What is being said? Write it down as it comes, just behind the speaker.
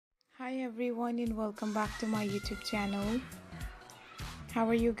Hi everyone and welcome back to my YouTube channel. How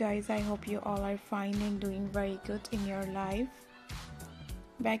are you guys? I hope you all are fine and doing very good in your life.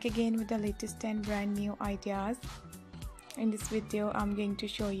 Back again with the latest and brand new ideas. In this video I'm going to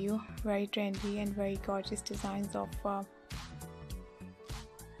show you very trendy and very gorgeous designs of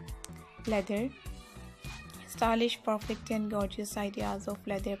leather. Stylish, perfect and gorgeous ideas of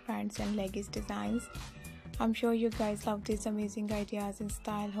leather pants and leggings designs. I'm sure you guys love these amazing ideas and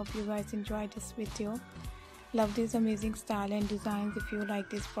style. Hope you guys enjoy this video. Love these amazing style and designs. If you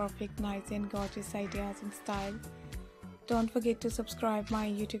like these perfect, nice and gorgeous ideas and style, don't forget to subscribe my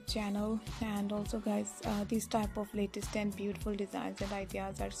YouTube channel. And also guys, these type of latest and beautiful designs and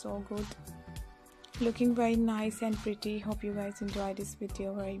ideas are so good, looking very nice and pretty. Hope you guys enjoy this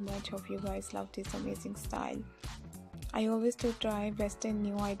video very much. Hope you guys love this amazing style. I always do try best and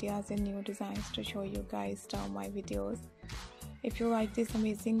new ideas and new designs to show you guys down my videos. If you like these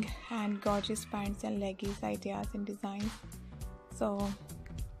amazing and gorgeous pants and leggings ideas and designs, so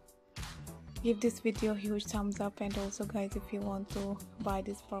give this video a huge thumbs up. And also guys, if you want to buy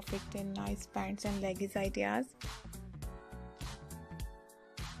this perfect and nice pants and leggings ideas,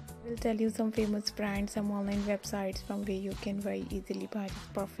 I will tell you some famous brands, some online websites from where you can very easily buy these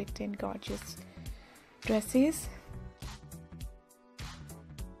perfect and gorgeous dresses.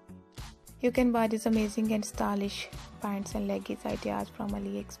 You can buy these amazing and stylish pants and leggings ideas from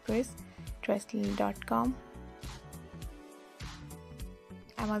AliExpress, Dresslily.com,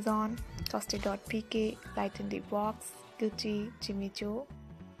 Amazon, Toasted.pk, Light in the Box, Gucci, Jimmy Choo.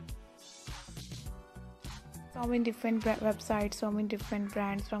 So many different websites, so many different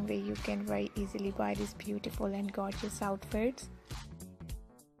brands from where you can very easily buy these beautiful and gorgeous outfits.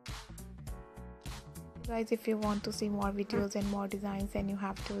 Guys, if you want to see more videos and more designs, then you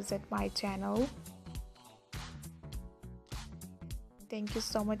have to visit my channel. Thank you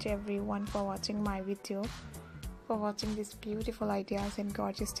so much everyone for watching my video, for watching these beautiful ideas and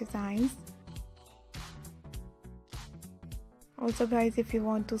gorgeous designs. Also guys, if you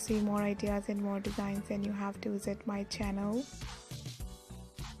want to see more ideas and more designs, then you have to visit my channel.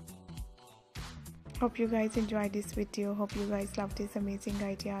 Hope you guys enjoyed this video. Hope you guys love these amazing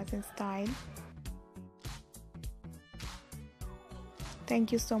ideas and style.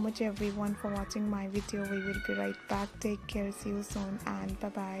 Thank you so much everyone for watching my video. We will be right back. Take care. See you soon and bye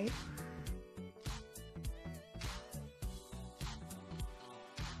bye.